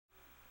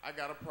I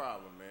got a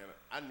problem, man.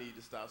 I need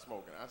to stop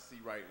smoking. I see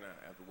right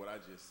now after what I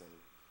just seen.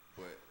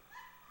 But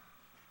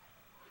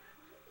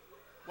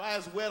why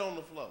is wet on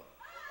the floor?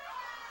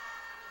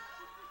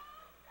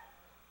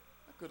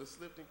 I could have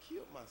slipped and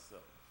killed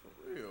myself,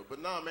 for real.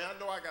 But nah, man, I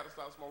know I gotta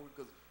stop smoking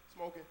because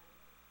smoking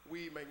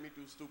weed make me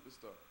do stupid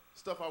stuff.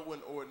 Stuff I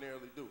wouldn't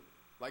ordinarily do.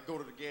 Like go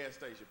to the gas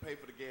station, pay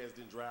for the gas,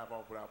 then drive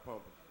off without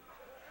pumping.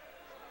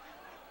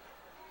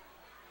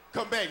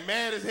 Come back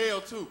mad as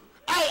hell too.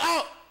 Hey,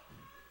 out!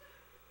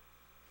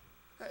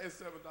 I had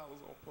 $7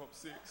 on pump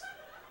 6.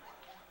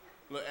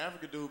 Look,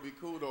 African dude be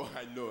cool though.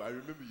 I know, I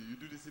remember you. You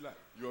do this a lot.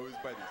 You always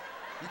buy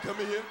this. You come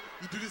in here,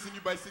 you do this and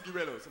you buy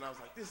cigarettos. And I was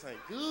like, this ain't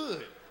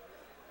good.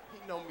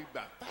 He know me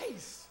by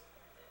face.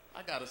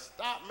 I gotta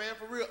stop, man,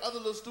 for real. Other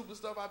little stupid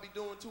stuff I be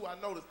doing too, I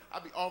noticed. I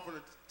be offering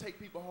to take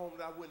people home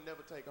that I would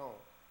never take home.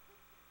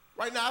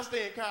 Right now, I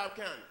stay in Cobb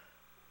County.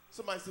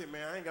 Somebody said,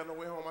 man, I ain't got no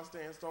way home. I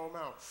stay in Stone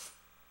Mountain.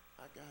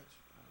 I got you.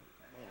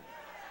 Come on.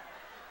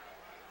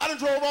 I done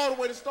drove all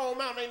the way to Stone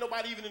Mountain. Ain't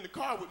nobody even in the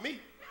car with me.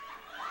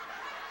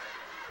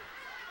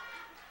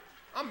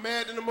 I'm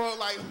mad in the mud,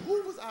 like,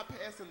 who was I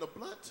passing the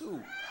blunt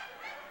to?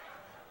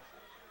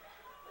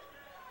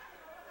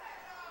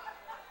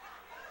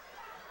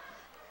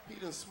 He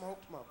done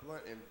smoked my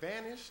blunt and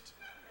vanished.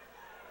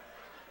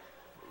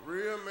 For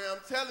real, man,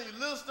 I'm telling you,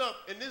 little stuff,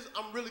 and this,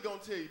 I'm really gonna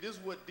tell you, this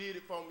is what did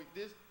it for me.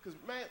 This, cause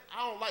man,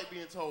 I don't like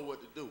being told what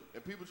to do.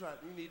 And people try,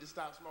 you need to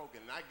stop smoking,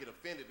 and I get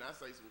offended and I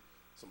say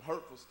some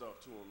hurtful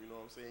stuff to them, you know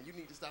what I'm saying? You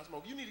need to stop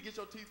smoking, you need to get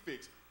your teeth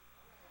fixed.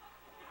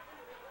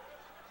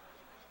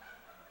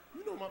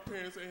 You know my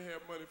parents ain't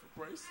have money for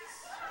braces.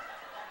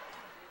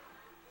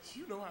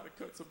 You know how to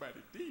cut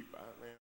somebody deep, man.